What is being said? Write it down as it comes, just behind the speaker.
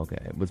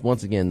Okay, but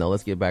once again, though,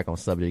 let's get back on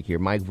subject here.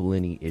 Mike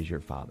Valenti is your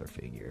father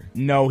figure.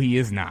 No, he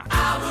is not.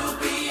 I will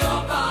be your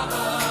father.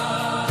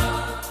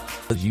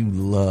 You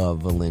love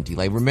Valenti.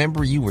 Like,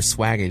 remember you were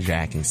swagger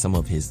jacking some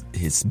of his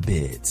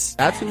bits.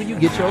 That's who you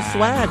get your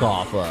swag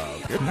off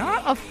of.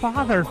 Not a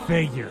father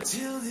figure.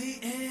 Till the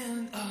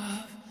end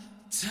of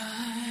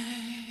time.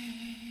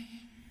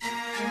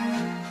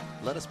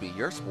 Let us be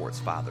your sports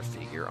father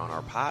figure on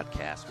our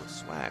podcast with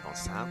swag on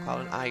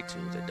SoundCloud and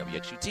iTunes at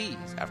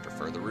WXUT's After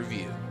Further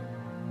Review.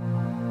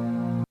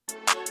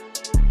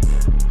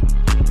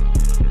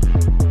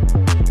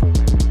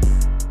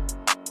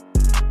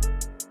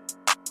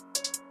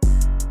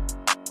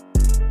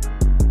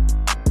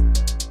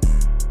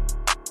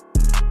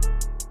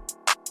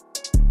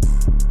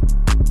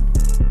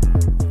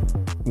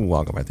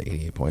 Welcome back to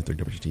 88.3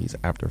 WGT's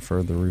After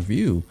Further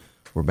Review.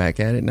 We're back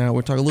at it now.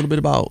 We're talking a little bit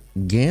about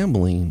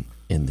gambling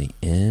in the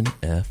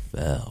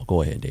NFL.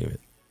 Go ahead, David.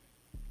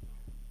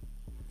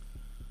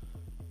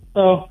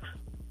 So,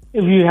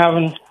 if you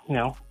haven't,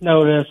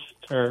 noticed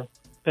or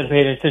been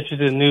paying attention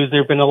to the news,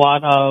 there have been a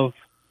lot of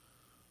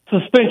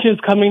suspensions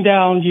coming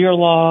down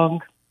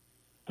year-long,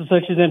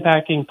 suspensions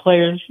impacting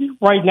players.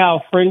 Right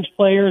now, fringe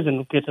players, and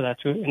we'll get to that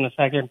too in a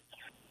second,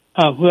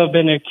 who have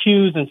been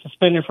accused and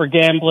suspended for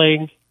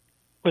gambling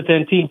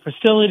within team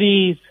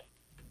facilities.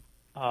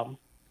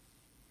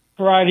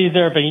 Varieties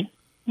there have been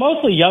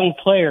mostly young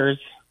players,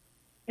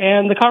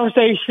 and the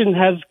conversation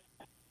has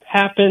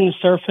happened,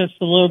 surfaced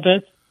a little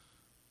bit.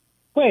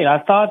 Wait, I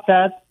thought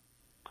that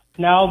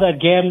now that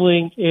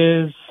gambling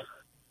is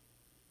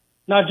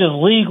not just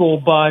legal,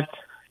 but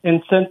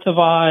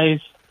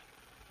incentivized,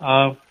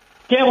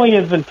 gambling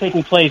has been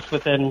taking place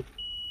within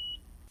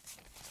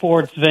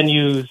sports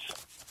venues,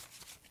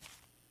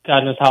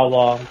 God knows how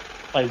long.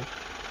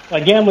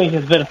 Like gambling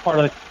has been a part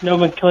of the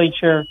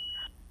nomenclature,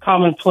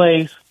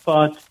 commonplace,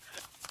 but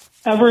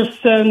ever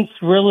since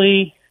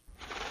really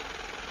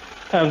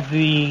kind of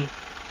the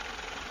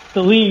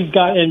league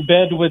got in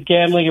bed with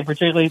gambling, and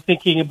particularly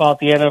thinking about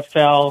the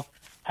NFL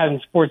having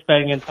sports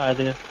betting inside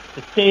the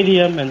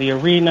stadium and the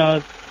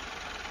arenas,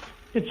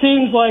 it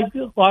seems like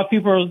a lot of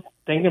people are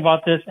thinking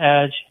about this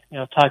as,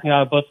 talking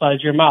out of both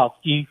sides of your mouth.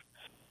 You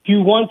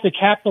want to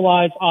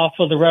capitalize off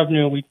of the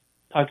revenue. We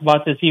talked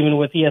about this even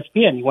with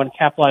ESPN. You want to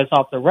capitalize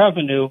off the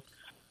revenue,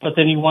 but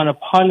then you want to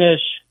punish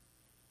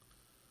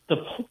the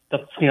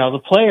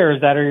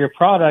players that are your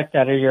product,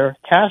 that are your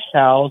cash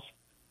cows,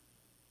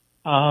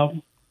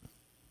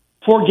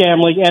 for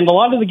gambling. And a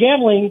lot of the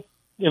gambling,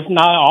 if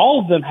not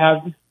all of them,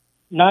 have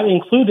not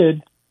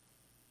included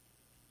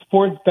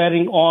sports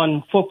betting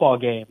on football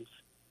games.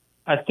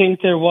 I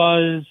think there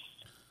was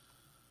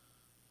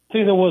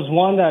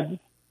one that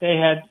they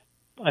had,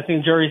 I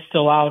think jury's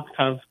still out,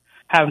 kind of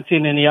haven't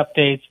seen any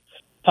updates,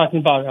 talking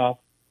about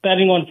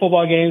betting on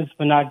football games,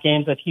 but not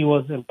games that he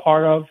wasn't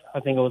part of. I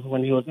think it was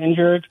when he was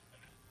injured.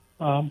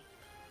 So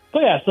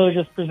it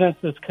just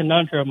presents this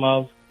conundrum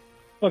of,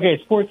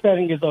 okay, sports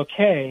betting is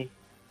okay,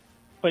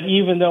 but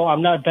even though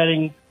I'm not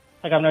betting,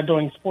 like I'm not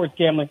doing sports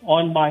gambling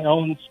on my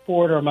own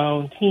sport or my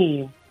own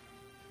team,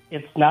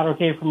 it's not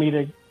okay for me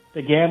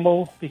to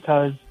gamble,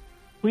 because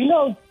we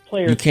know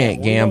players. You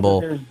can't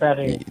gamble.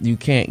 Betting. You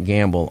can't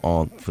gamble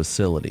on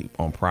facility,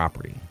 on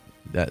property.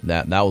 That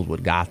was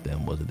what got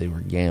them, was that they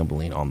were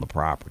gambling on the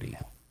property.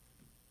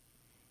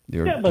 They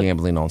were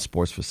gambling on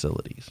sports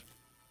facilities.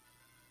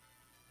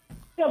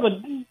 Yeah, but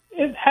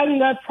hasn't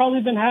that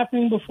probably been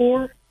happening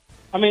before?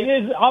 I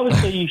mean,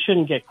 obviously you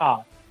shouldn't get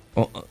caught.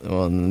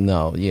 Well,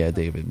 no, yeah,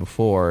 David.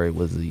 Before it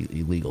was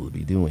illegal to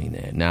be doing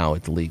that. Now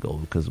it's legal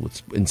because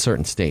it's in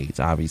certain states.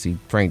 Obviously,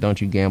 Frank,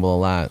 don't you gamble a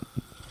lot?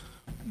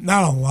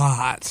 Not a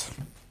lot.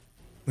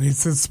 I mean,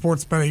 since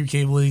sports betting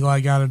became legal, I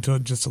got into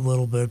it just a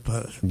little bit.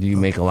 But do you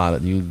make a lot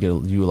of? Do you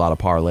do a lot of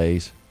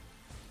parlays?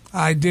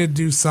 I did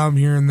do some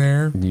here and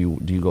there. Do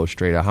you go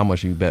straight out? How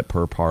much you bet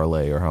per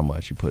parlay, or how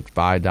much you put?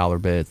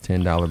 $5 bets,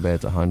 $10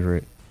 bets,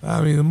 $100.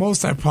 I mean, the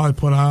most I probably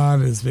put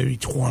on is maybe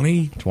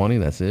 20. 20,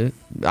 that's it.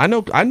 I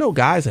know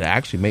guys that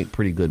actually make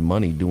pretty good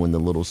money doing the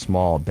little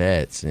small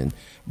bets,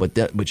 but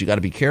you got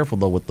to be careful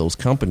though with those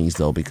companies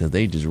though, because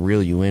they just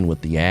reel you in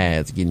with the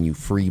ads, getting you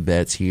free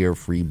bets here,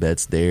 free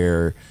bets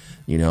there.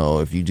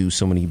 If you do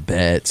so many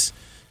bets,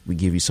 we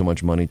give you so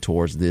much money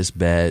towards this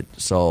bet.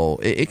 So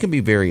it can be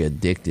very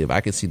addictive.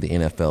 I can see the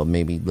NFL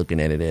maybe looking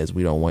at it as,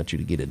 we don't want you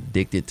to get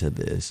addicted to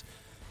this.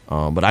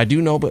 But I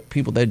do know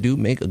people that do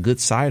make a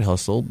good side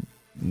hustle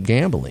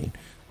gambling.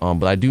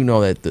 But I do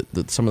know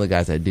that some of the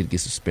guys that did get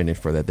suspended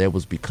for that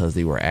was because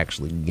they were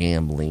actually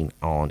gambling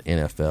on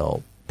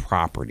NFL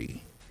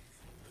property.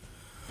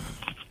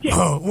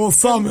 Well,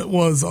 some it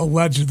was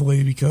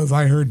allegedly, because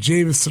I heard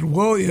Jameson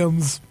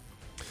Williams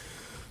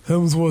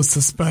was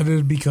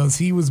suspended because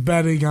he was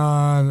betting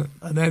on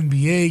an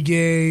NBA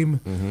game.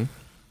 Mm-hmm.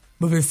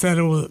 But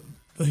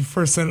they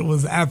first said it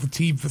was at the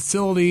team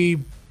facility.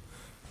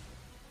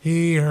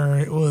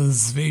 It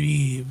was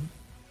maybe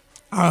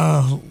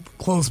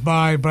close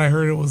by, but I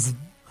heard it was.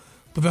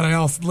 But then I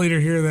also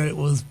later hear that it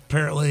was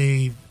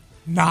apparently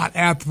not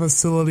at the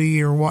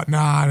facility or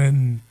whatnot,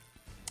 and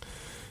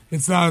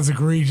it's not as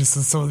egregious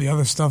as some of the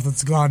other stuff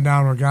that's gone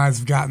down where guys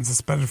have gotten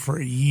suspended for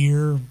a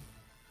year.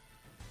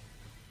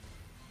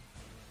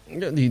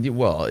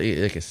 Well,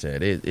 like I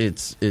said, it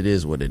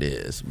is what it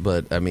is.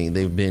 But I mean,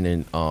 they've been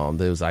in.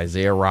 There was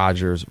Isaiah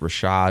Rodgers,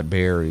 Rashad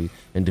Berry,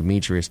 and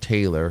Demetrius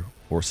Taylor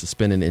were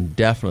suspended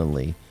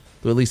indefinitely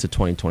through at least the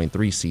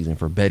 2023 season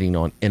for betting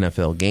on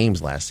NFL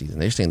games last season.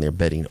 They're saying they're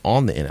betting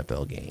on the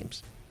NFL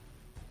games.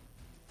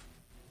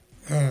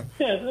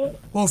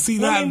 Well, see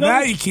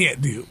that you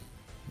can't do.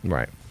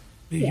 Right.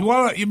 If you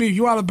want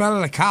to bet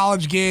on a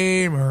college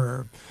game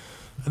or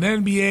an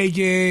NBA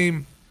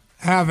game,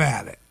 have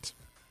at it.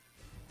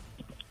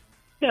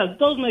 Yeah,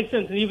 those make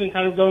sense. And even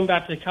kind of going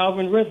back to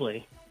Calvin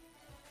Ridley,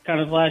 kind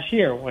of last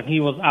year when he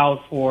was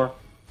out for,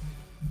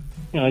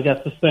 he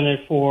got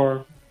suspended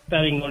for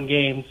betting on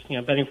games,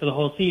 betting for the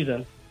whole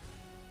season.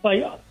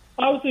 Like,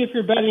 obviously, if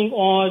you're betting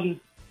on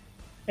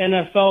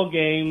NFL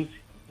games,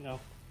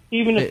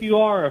 even if you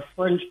are a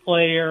fringe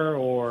player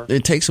or...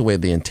 It takes away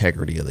the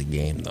integrity of the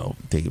game, though,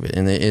 think of it.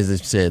 And as I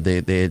said,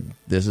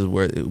 this is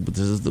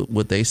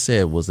what they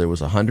said was there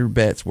was 100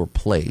 bets were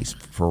placed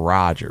for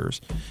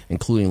Rodgers,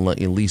 including at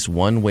least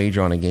one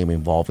wager on a game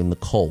involving the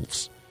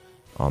Colts.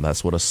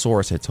 That's what a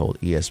source had told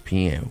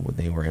ESPN when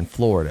they were in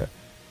Florida.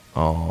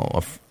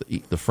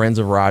 The friends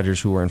of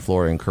Rodgers who were in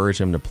Florida encouraged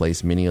him to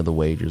place many of the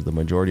wagers, the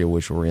majority of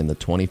which were in the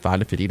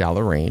 $25 to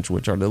 $50 range,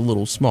 which are the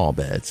little small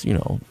bets,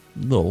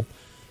 little...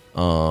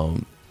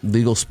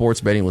 Legal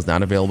sports betting was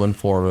not available in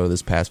Florida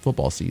this past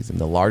football season.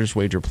 The largest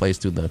wager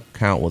placed through the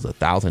account was a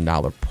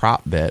 $1,000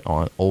 prop bet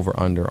on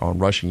over-under on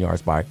rushing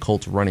yards by a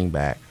Colts running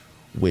back,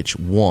 which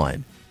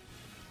won.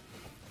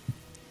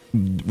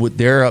 What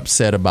they're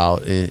upset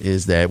about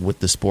is that with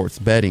the sports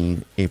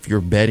betting, if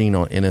you're betting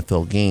on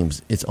NFL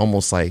games, it's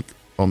almost like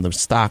on the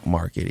stock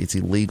market, it's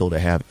illegal to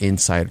have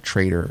insider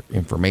trader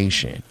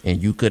information.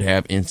 And you could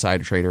have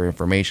insider trader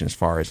information as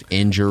far as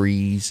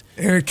injuries.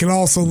 And it can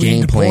also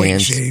lead to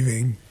point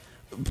shaving.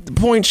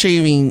 Point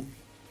shaving,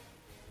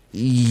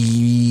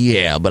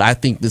 yeah, but I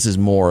think this is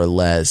more or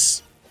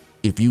less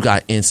if you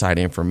got inside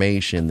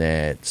information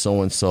that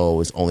so-and-so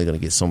is only going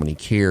to get so many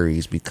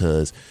carries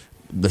because,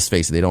 let's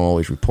face it, they don't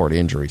always report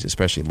injuries,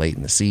 especially late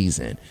in the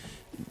season.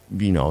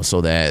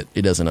 So that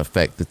it doesn't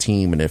affect the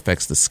team and it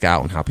affects the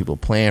scout and how people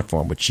plan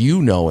for him. But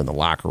in the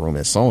locker room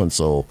that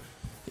so-and-so,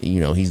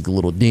 he's a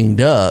little dinged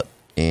up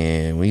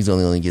and he's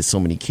only gets so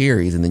many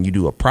carries, and then you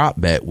do a prop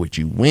bet, which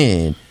you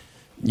win,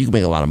 you can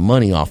make a lot of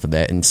money off of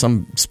that. And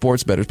some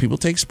sports bettors, people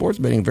take sports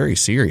betting very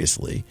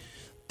seriously,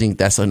 think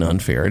that's an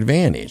unfair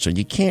advantage. So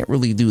you can't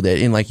really do that.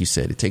 And like you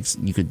said,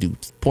 you could do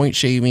point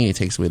shaving. It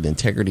takes away the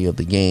integrity of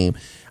the game.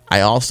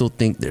 I also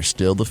think there's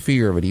still the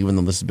fear of it, even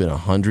though this has been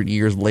 100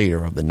 years later,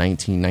 of the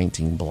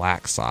 1919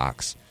 Black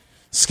Sox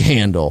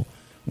scandal,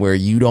 where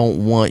you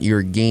don't want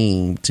your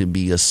game to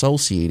be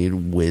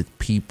associated with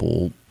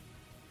people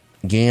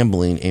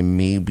gambling and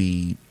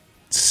maybe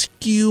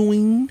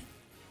skewing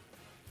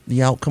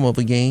the outcome of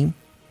a game.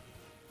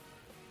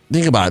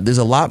 Think about it. There's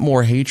a lot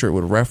more hatred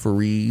with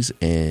referees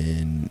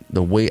and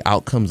the way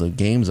outcomes of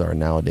games are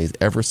nowadays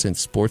ever since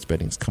sports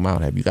betting's come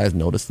out. Have you guys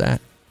noticed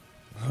that?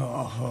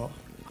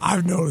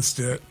 I've noticed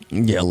it.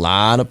 Yeah, a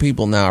lot of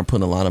people now are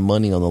putting a lot of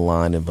money on the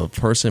line. If a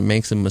person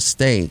makes a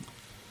mistake,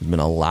 there's been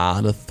a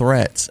lot of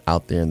threats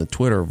out there in the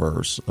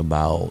Twitterverse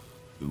about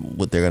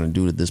what they're going to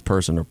do to this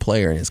person or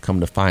player. And it's come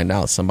to find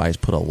out somebody's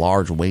put a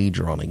large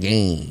wager on a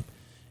game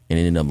and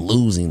ended up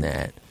losing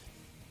that.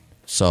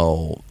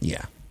 So,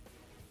 yeah.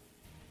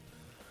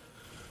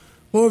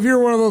 Well, if you're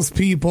one of those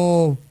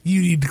people,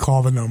 you need to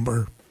call the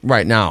number.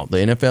 Right now, the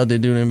NFL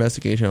did do an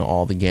investigation on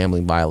all the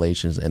gambling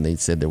violations, and they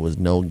said there was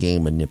no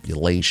game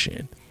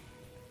manipulation.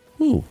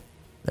 Ooh,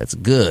 that's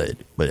good.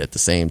 But at the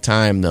same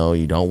time, though,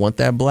 you don't want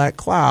that black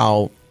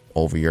cloud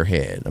over your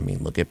head. I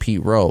mean, look at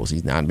Pete Rose.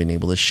 He's not been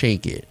able to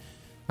shake it.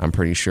 I'm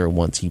pretty sure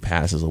once he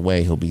passes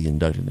away, he'll be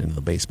inducted into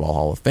the Baseball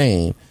Hall of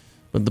Fame.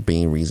 But the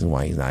main reason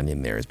why he's not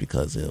in there is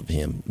because of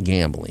him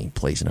gambling,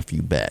 placing a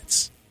few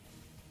bets.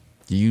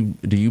 Do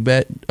you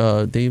bet,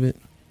 David?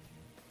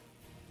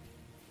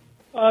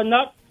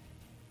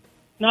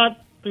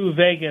 Not through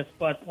Vegas,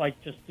 but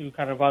just through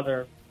kind of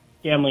other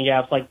gambling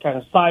apps, like kind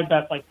of side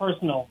bets, like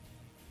personal.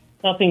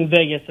 Nothing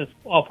Vegas, it's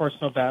all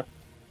personal bets.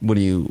 What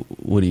do you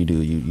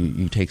do?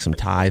 You take some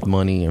tithe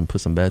money and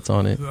put some bets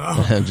on it?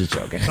 I'm just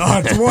joking.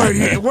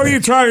 What are you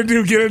trying to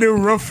do? Get a new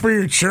roof for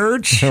your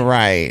church?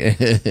 Right.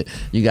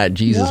 You got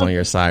Jesus on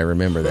your side.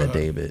 Remember that,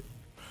 David.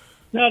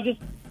 No,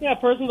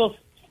 personal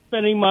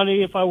spending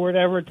money if I were to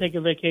ever take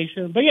a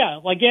vacation. But yeah,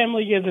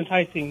 gambling is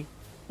enticing,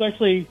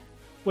 especially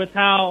with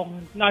how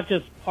not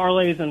just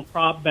parlays and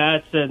prop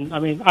bets, and I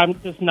mean, I'm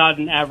just not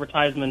an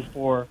advertisement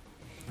for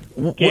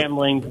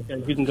gambling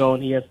because you can go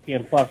on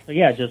ESPN Plus. But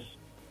yeah,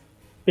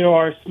 there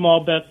are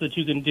small bets that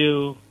you can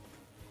do,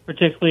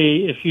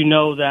 particularly if you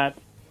know that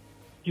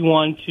you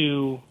want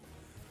to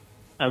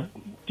do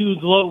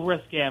low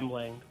risk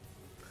gambling.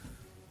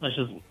 Let's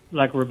just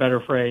like a better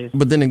phrase.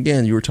 But then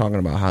again, you were talking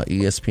about how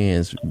ESPN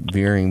is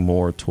veering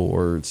more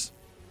towards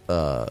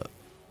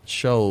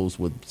shows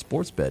with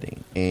sports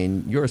betting,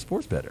 and you're a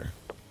sports bettor.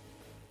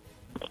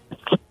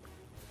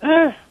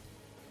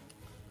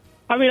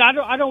 I mean,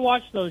 I don't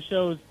watch those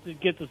shows to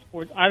get the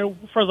sports.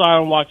 First of all, I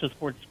don't watch the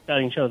sports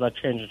betting shows. I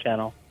change the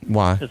channel.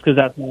 Why? Just because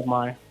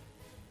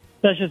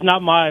that's just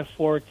not my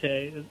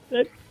forte.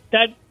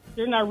 That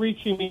they're not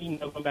reaching me. You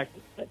know, going back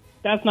to,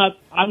 that's not.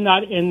 I'm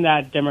not in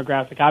that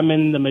demographic. I'm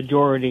in the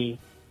majority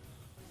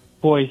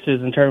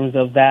voices in terms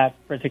of that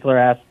particular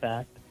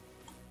aspect.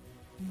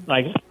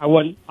 Like I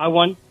want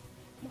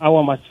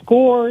my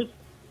scores.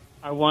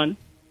 I want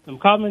some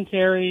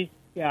commentary.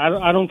 Yeah,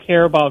 I don't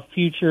care about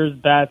futures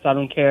bets. I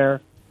don't care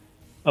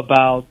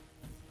about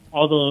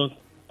all the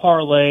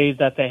parlays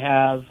that they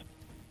have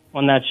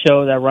on that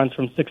show that runs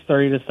from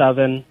 6:30 to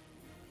 7.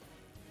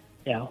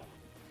 Yeah,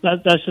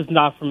 that's just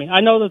not for me.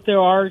 I know that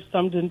there are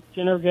some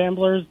degenerate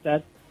gamblers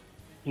that,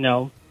 you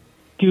know,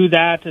 do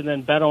that and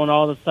then bet on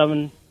all the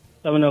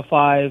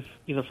 705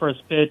 either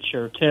first pitch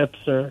or tips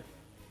or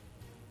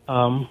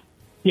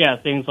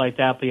things like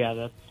that. But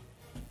yeah,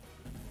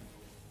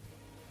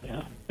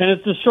 and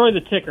it's destroy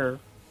the ticker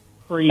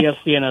for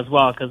ESPN as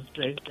well, because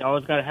they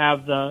always got to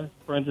have the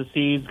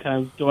parentheses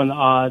kind of doing the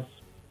odds.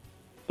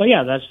 But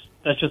yeah,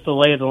 that's just the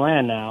lay of the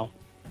land now.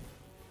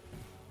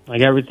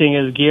 Like everything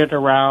is geared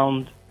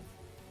around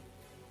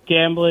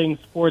gambling,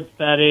 sports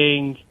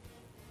betting.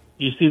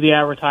 You see the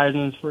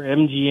advertisements for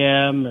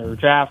MGM or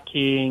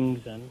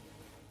DraftKings and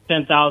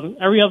 10,000.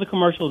 Every other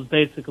commercial is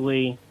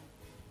basically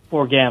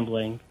for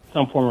gambling,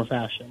 some form or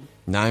fashion.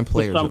 9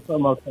 players. Some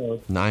promo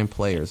code. 9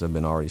 players have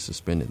been already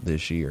suspended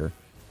this year.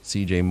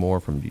 C.J. Moore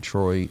from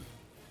Detroit.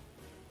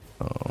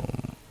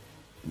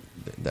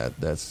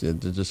 That's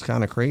just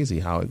kind of crazy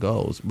how it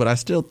goes. But I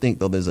still think,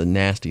 though, there's a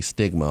nasty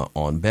stigma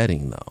on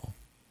betting, though.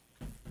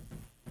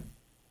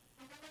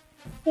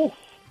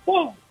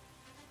 Well,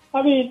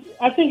 I mean,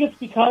 I think it's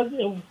because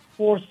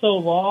for so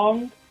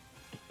long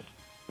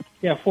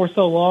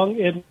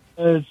it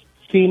was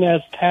seen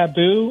as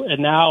taboo,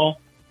 and now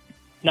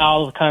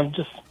kind of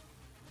just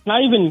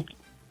not even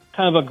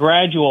kind of a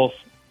gradual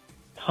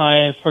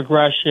kind of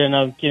progression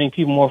of getting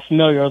people more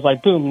familiar. It was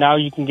like, boom, now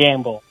you can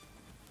gamble.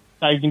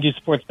 Now you can do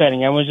sports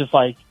betting. And it was just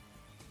like,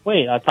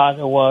 wait, I thought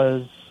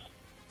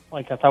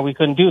we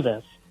couldn't do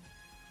this.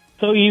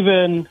 So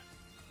even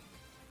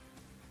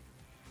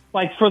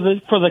like for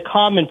the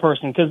common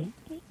person, because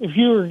if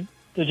you're a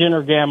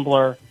degenerate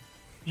gambler,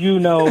 you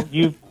know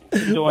you've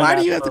been doing Why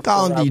that do you have to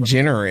call them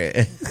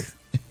degenerate?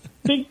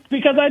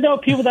 Because I know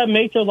people that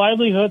make their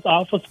livelihoods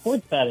off of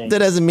sports betting. That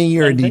doesn't mean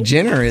you're a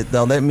degenerate,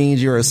 though. That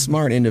means you're a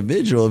smart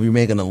individual if you're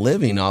making a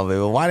living off of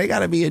it. Why they got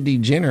to be a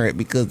degenerate?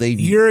 Because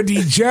you're a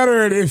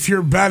degenerate if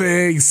you're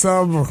betting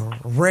some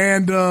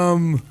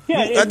random. Yeah,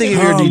 I think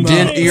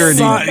if you're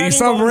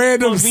some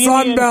random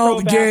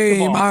Sunbelt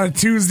game on a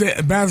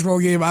Tuesday, basketball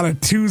game on a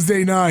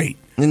Tuesday night.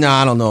 No,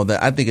 I don't know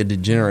that. I think a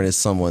degenerate is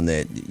someone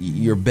that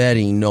you're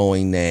betting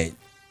knowing that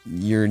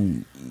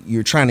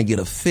you're trying to get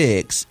a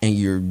fix and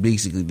you're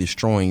basically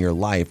destroying your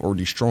life or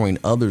destroying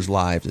others'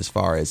 lives as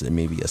far as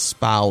maybe a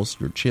spouse,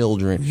 your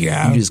children.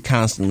 Yeah. You're just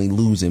constantly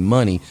losing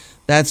money.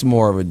 That's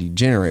more of a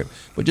degenerate.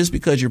 But just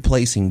because you're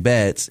placing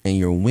bets and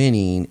you're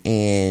winning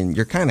and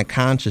you're kind of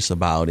conscious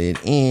about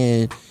it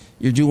and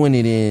you're doing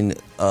it in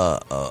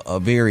a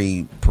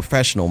very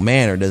professional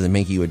manner doesn't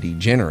make you a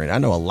degenerate. I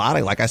know a lot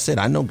of, like I said,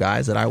 I know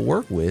guys that I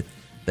work with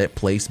that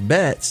place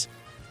bets.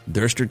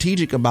 They're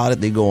strategic about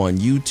it. They go on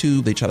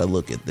YouTube. They try to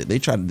look at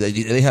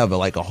they have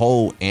a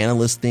whole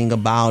analyst thing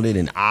about it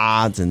and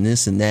odds and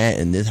this and that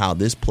and this how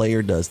this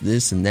player does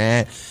this and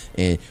that,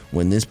 and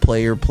when this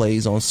player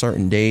plays on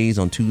certain days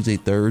on Tuesday,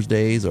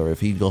 Thursdays, or if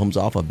he comes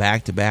off a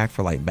back-to-back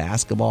for like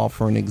basketball,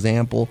 for an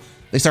example,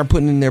 they start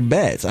putting in their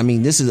bets. I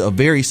mean, this is a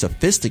very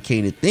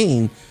sophisticated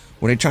thing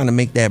when they're trying to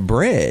make that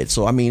bread.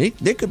 So I mean,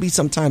 there could be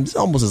sometimes it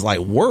almost is like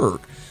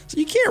work. So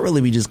you can't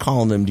really be just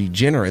calling them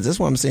degenerates. That's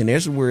what I'm saying.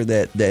 There's where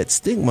that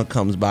stigma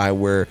comes by,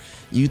 where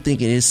you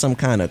think it is some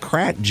kind of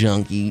crack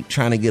junkie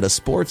trying to get a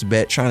sports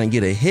bet, trying to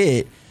get a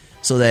hit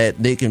so that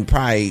they can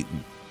probably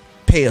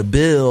pay a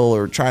bill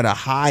or try to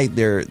hide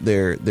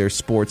their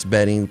sports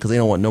betting because they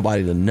don't want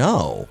nobody to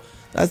know.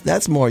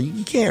 That's more,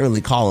 you can't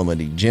really call them a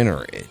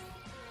degenerate.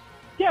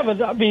 Yeah,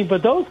 but I mean,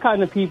 those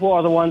kind of people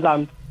are the ones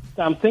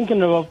I'm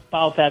thinking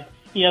about, that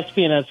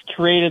ESPN has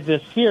created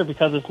this sphere,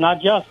 because it's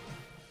not just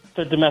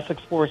the domestic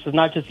sports. It's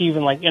not just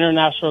even like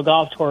international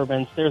golf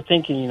tournaments. They're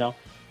thinking,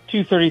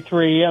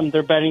 2:33 a.m.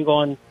 They're betting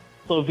on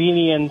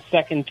Slovenian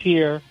second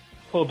tier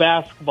pro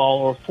basketball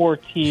or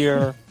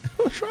 4-tier.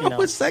 What's wrong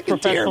with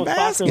second tier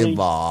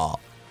basketball?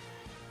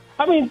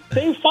 I mean,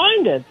 they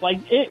find it.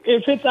 Like,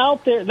 if it's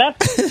out there,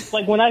 that's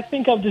like when I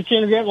think of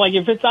degenerate. Like,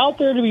 if it's out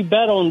there to be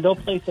bet on, they'll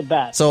place a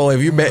bet. So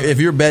if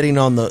you're betting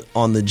on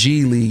the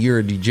G League, you're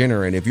a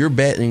degenerate. If you're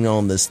betting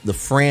on the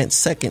France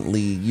Second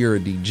League, you're a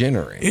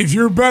degenerate. If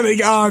you're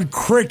betting on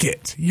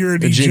cricket, you're a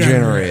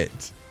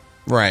degenerate.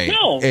 Right.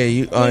 No.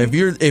 If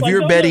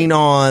you're betting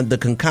on the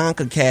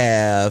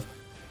CONCACAF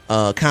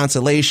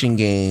consolation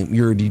game,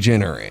 you're a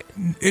degenerate.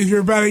 If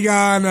you're betting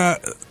on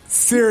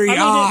Serie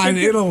A in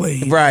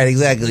Italy. Right,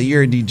 exactly.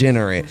 You're a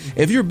degenerate.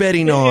 If you're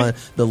betting on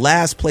the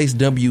last place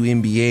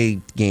WNBA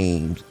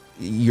games,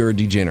 you're a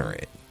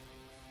degenerate.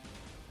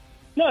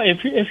 No,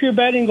 if you're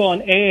betting on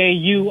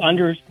AAU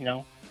under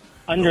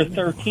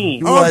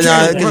 13. Well, Okay, no,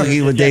 I right.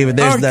 agree with David.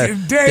 There's Okay,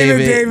 that,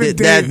 David.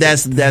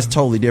 That's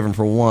totally different.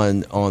 For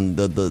one, on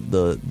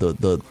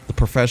the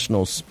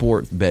professional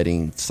sports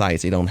betting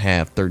sites, they don't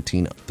have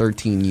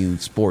 13U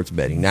sports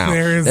betting. Now,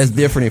 that's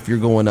different if you're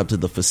going up to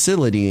the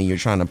facility and you're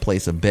trying to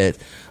place a bet.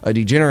 A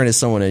degenerate is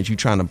someone that you're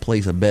trying to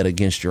place a bet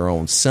against your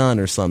own son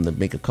or something to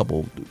make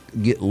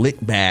get lick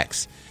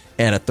backs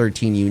at a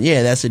 13U.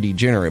 Yeah, that's a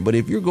degenerate. But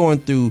if you're going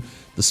through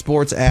the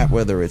sports app,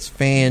 whether it's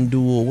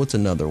FanDuel, what's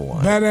another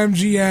one?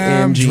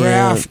 BetMGM,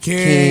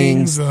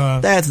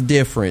 DraftKings. That's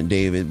different,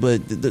 David.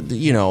 But the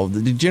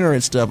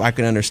degenerate stuff, I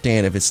can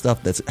understand if it's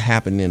stuff that's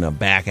happening in a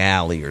back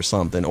alley or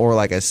something, or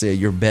like I said,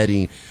 you're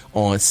betting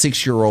on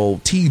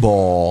 6-year-old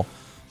T-ball.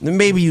 Then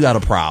maybe you got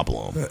a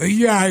problem.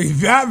 Yeah,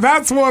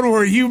 that's one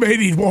where you may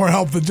need more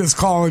help than just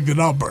calling the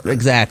number.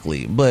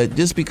 Exactly. But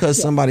just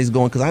because somebody's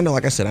going, because I know,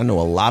 like I said, I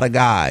know a lot of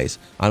guys.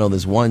 I know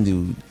this one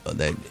dude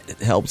that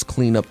helps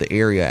clean up the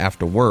area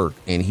after work,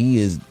 and he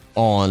is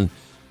on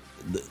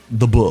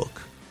the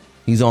book.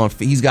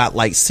 He's got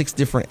like 6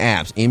 different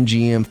apps,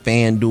 MGM,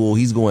 FanDuel.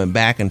 He's going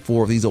back and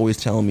forth. He's always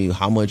telling me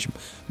how much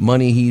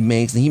money he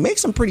makes, and he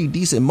makes some pretty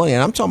decent money.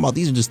 And I'm talking about,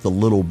 these are just the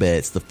little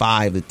bets, the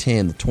 $5, the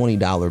 $10, the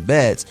 $20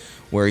 bets,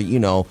 where he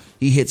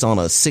hits on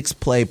a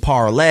 6-play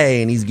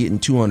parlay and he's getting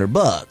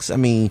 $200. I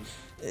mean,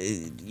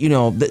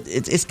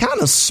 it's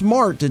kind of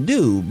smart to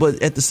do,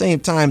 but at the same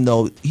time,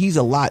 though, he's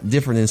a lot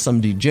different than some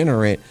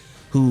degenerate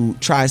who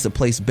tries to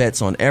place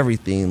bets on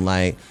everything,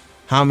 like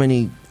how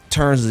many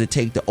turns does it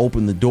take to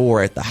open the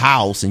door at the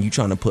house, and you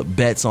trying to put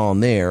bets on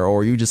there,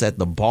 or you just at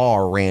the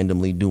bar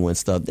randomly doing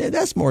stuff.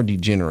 That's more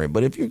degenerate.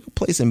 But if you're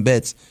placing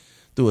bets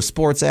through a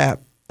sports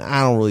app,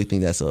 I don't really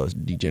think that's a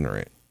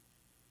degenerate.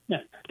 Yeah,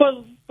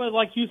 but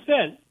like you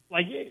said,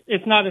 like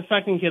it's not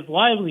affecting his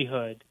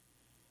livelihood.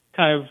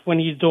 Kind of when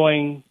he's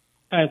placing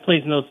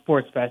those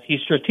sports bets,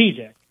 he's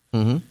strategic.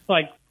 Mm-hmm.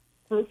 Like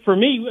for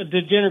me, a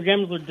degenerate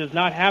gambler does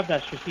not have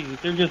that strategy.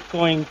 They're just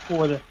going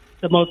for the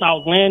most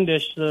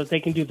outlandish so that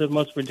they can do the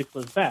most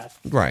ridiculous bets.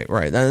 Right. We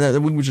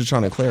were just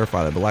trying to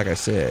clarify that, but like I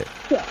said,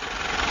 yeah.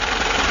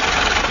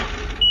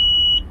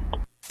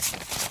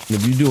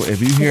 If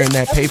you're hearing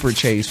that paper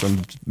chase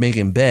from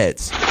making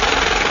bets,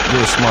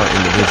 you're a smart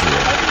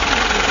individual.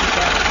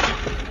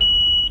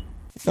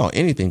 No,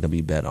 anything can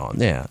be bet on.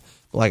 Yeah,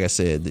 like I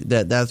said,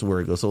 that's where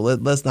it goes. So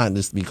let's not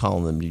just be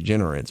calling them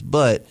degenerates.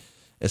 But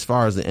as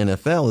far as the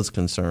NFL is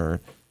concerned,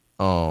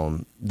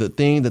 the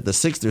thing that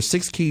there's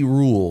 6 key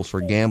rules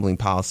for gambling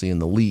policy in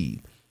the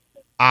league.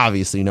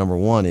 Obviously, number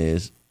 1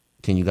 is,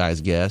 can you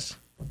guys guess?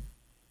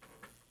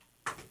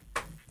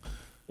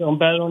 Don't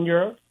bet on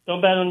your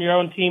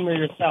own team or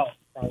yourself.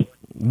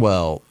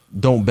 Well,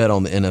 don't bet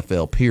on the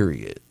NFL,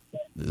 period.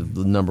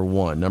 The number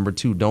 1. Number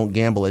 2, don't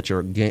gamble at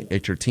your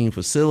team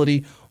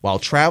facility while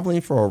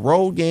traveling for a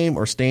road game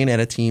or staying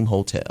at a team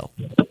hotel.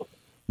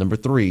 Number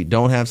 3,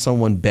 don't have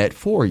someone bet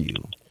for you.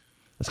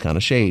 That's kind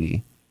of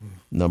shady.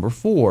 Number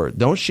 4,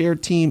 don't share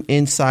team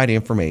inside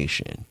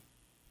information.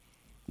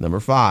 Number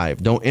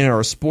 5, don't enter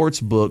a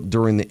sports book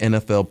during the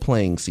NFL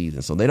playing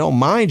season. So they don't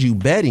mind you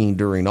betting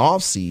during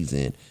off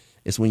season.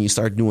 It's when you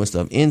start doing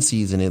stuff in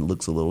season, it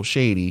looks a little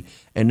shady.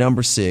 And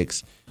number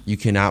 6, you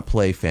cannot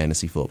play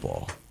fantasy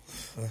football.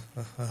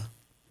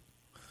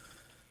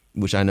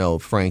 Which I know,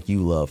 Frank,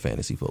 you love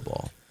fantasy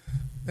football.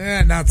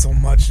 Not so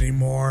much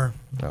anymore.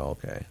 Oh,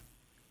 okay.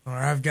 Or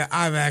I've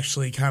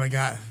actually kind of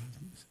got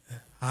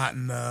hot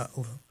and a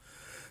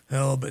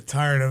little bit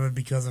tired of it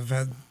because I've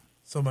had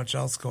so much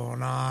else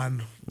going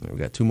on. We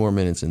got 2 more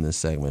minutes in this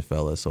segment,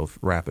 fellas, so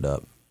wrap it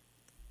up.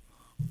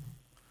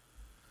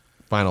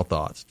 Final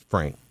thoughts,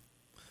 Frank.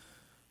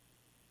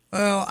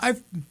 Well,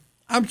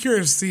 I'm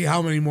curious to see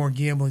how many more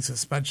gambling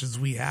suspensions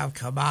we have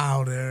come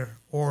out,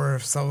 or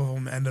if some of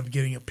them end up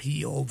getting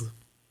appealed.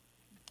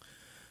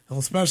 Well,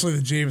 especially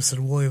the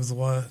Jameson Williams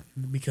one,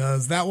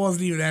 because that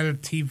wasn't even at a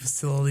team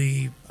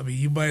facility. I mean,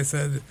 you might have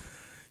said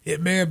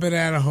it may have been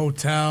at a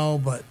hotel,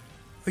 but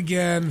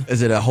again,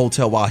 is it a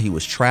hotel while he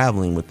was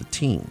traveling with the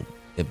team?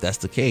 If that's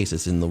the case,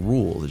 it's in the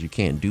rules that you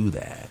can't do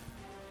that.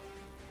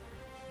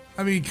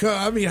 I mean,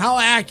 how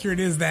accurate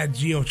is that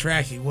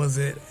geo-tracking? Was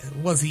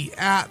he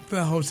at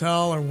the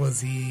hotel, or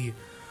was he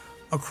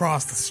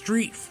across the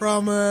street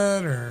from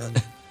it? Or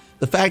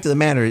the fact of the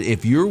matter is,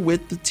 if you're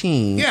with the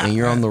team and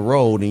you're on the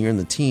road and you're in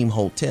the team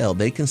hotel,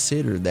 they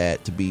consider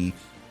that to be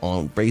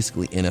on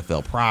basically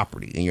NFL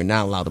property, and you're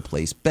not allowed to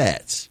place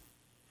bets.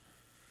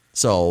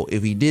 So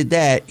if he did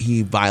that,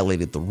 he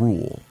violated the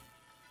rule.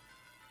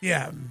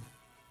 Yeah,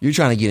 you're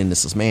trying to get into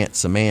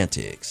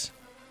semantics.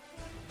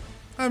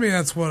 I mean,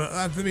 I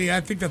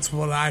think that's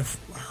what I've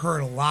heard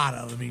a lot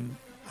of. I mean,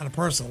 on a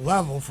personal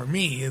level, for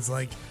me, it's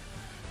like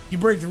you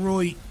break the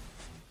rule, you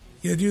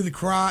do the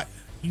crime.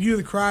 You do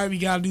the crime, you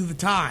got to do the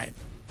time.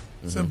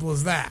 Simple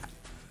as that.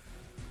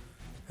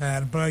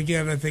 But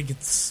again, I think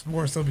it's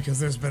more so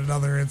because there's been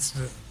another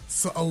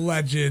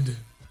alleged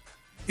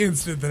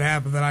incident that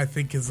happened that I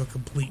think is a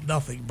complete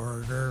nothing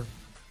burger.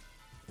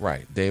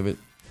 Right, David.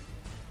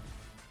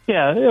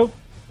 Yeah,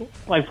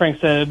 like Frank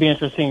said, it'd be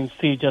interesting to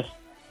see just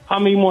how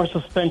many more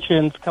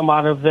suspensions come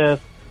out of this,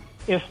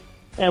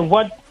 and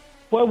what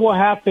will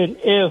happen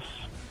if,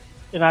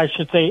 and I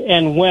should say,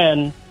 and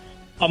when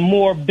a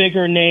more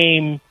bigger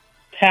name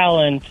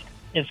talent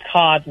is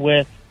caught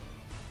with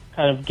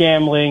kind of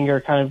gambling or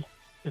kind of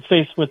is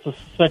faced with the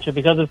suspension,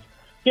 because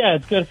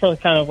it's good for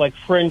kind of like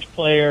fringe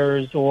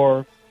players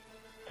or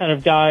kind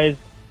of guys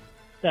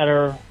that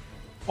are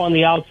on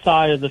the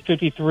outside of the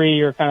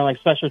 53 or kind of like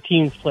special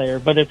teams player.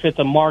 But if it's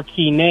a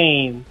marquee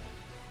name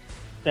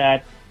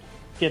that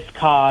gets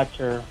caught,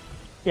 or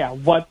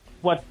what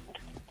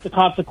the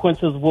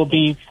consequences will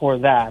be for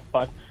that.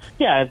 But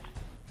it's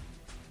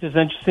just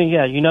interesting.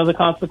 Yeah, you know the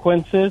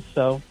consequences,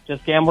 so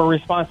just gamble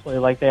responsibly,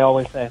 like they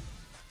always say.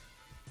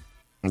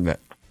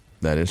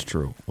 That is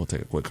true. We'll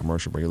take a quick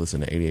commercial break.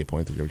 Listen to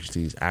 88.3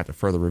 WGT's After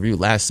Further Review.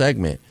 Last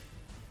segment,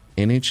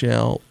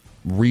 NHL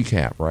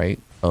recap, right,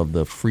 of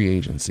the free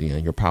agency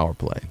and your power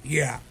play.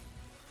 Yeah.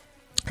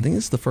 I think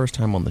this is the first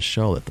time on the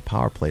show that the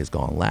power play has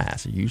gone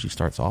last. It usually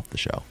starts off the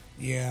show.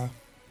 Yeah.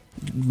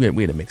 We had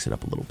to mix it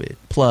up a little bit.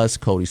 Plus,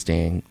 Cody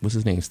what's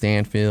his name,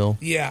 Stanfield?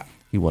 Yeah.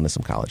 He wanted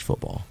some college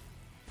football.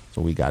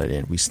 So we got it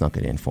in. We snuck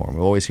it in for him.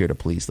 We're always here to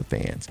please the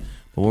fans.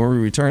 But when we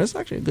return, it's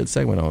actually a good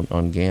segment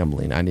on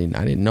gambling. I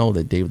didn't know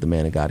that David the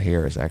Man that got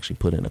Harris actually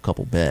put in a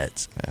couple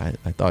bets. I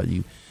thought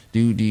you do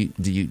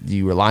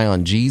you rely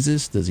on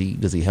Jesus? Does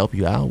he help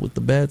you out with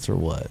the bets or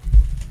what?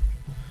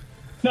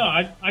 No,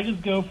 I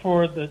just go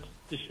for the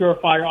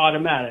surefire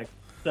automatic.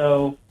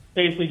 So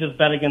basically just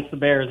bet against the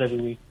Bears every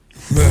week.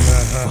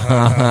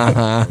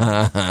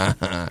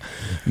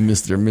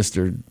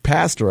 Mr.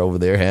 Pastor over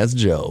there has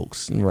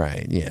jokes,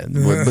 right? Yeah,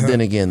 but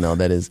then again, though,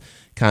 that is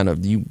kind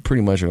of, you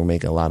pretty much are going to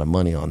make a lot of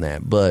money on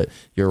that. But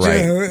you're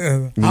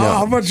right.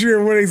 How much of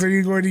your winnings are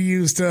you going to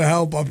use to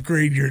help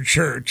upgrade your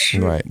church?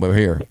 Right, but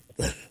here,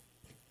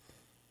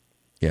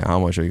 how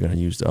much are you going to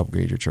use to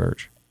upgrade your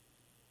church?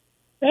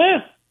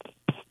 10%.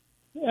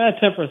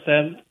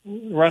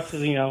 The rest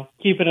is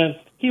keeping it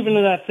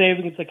in that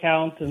savings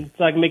account, and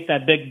so I can make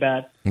that big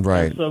bet.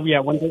 Right. So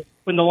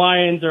when the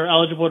Lions are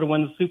eligible to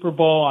win the Super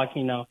Bowl, I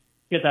can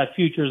get that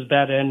futures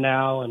bet in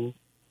now and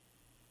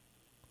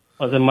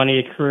let the money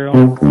accrue.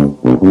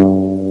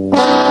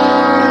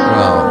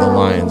 Well, the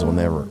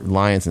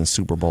Lions and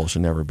Super Bowl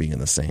should never be in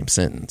the same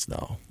sentence,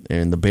 though.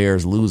 And the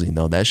Bears losing,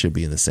 though, that should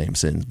be in the same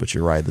sentence. But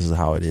you're right, this is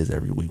how it is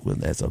every week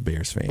as a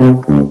Bears fan.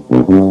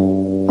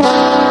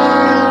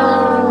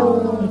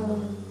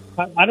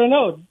 I don't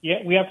know.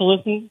 Yeah, we have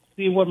to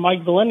see what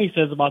Mike Valenti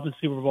says about the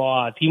Super Bowl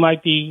odds. He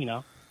might be,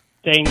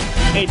 saying,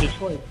 "Hey,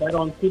 Detroit, bet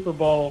on Super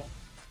Bowl,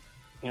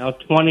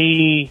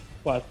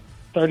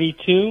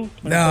 32."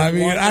 No,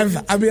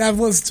 I've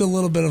listened to a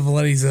little bit of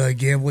Valenti's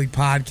gambling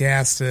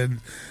podcast, and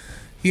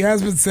he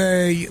has been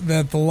saying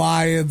that the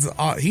Lions.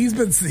 He's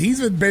been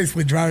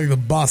basically driving the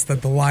bus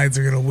that the Lions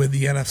are going to win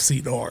the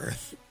NFC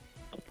North.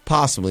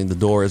 Possibly, the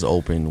door is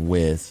open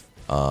with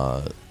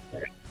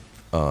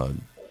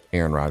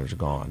Aaron Rodgers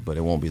gone, but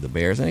it won't be the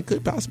Bears, and it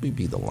could possibly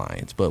be the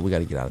Lions. But we got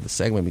to get out of the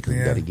segment because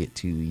we got to get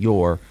to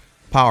your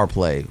power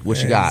play.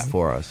 What you got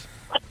for us?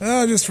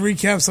 Just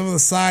recap some of the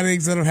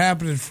signings that have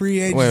happened in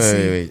free agency.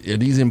 Wait. Are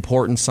these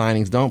important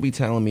signings? Don't be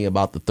telling me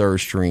about the third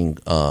string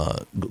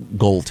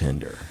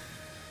goaltender.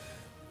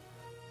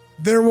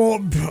 There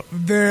won't.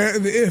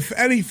 If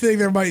anything,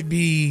 there might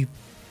be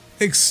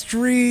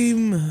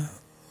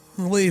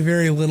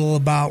very little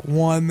about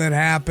one that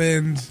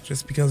happened,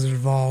 just because it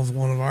involves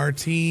one of our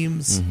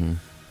teams.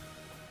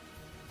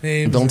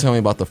 Mm-hmm. Don't tell me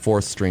about the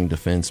fourth string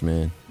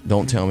defenseman.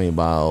 Don't tell me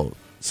about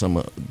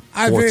some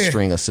fourth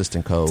string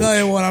assistant coach. Tell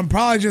you what, I'm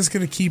probably just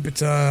going to keep it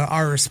to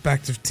our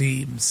respective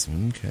teams.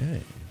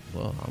 Okay.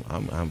 Well,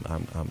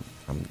 I'm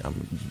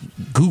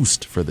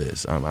goosed for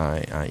this.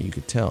 You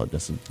could tell,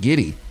 just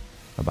giddy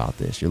about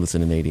this. You're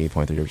listening to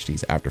 88.3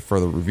 WGT's After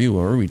Further Review.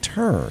 When we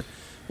return,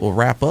 we'll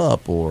wrap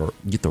up or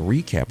get the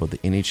recap of the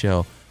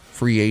NHL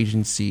free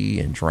agency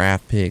and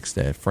draft picks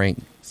that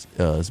Frank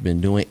has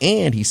been doing.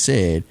 And he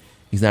said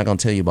he's not going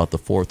to tell you about the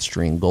fourth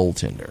string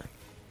goaltender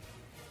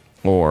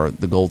or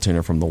the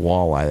goaltender from the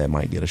Walleye that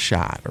might get a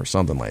shot or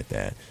something like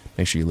that.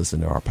 Make sure you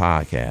listen to our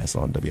podcast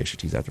on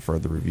WXUT's After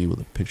Further Review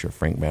with a picture of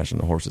Frank bashing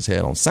the horse's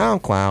head on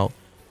SoundCloud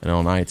and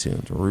on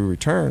iTunes. When we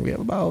return, we have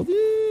about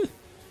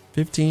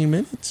 15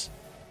 minutes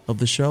of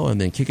the show, and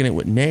then Kicking It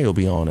with Nay will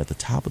be on at the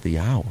top of the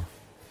hour.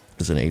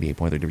 This is an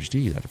 88.3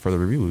 WGT. After Further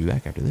Review, we'll be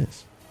back after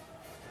this.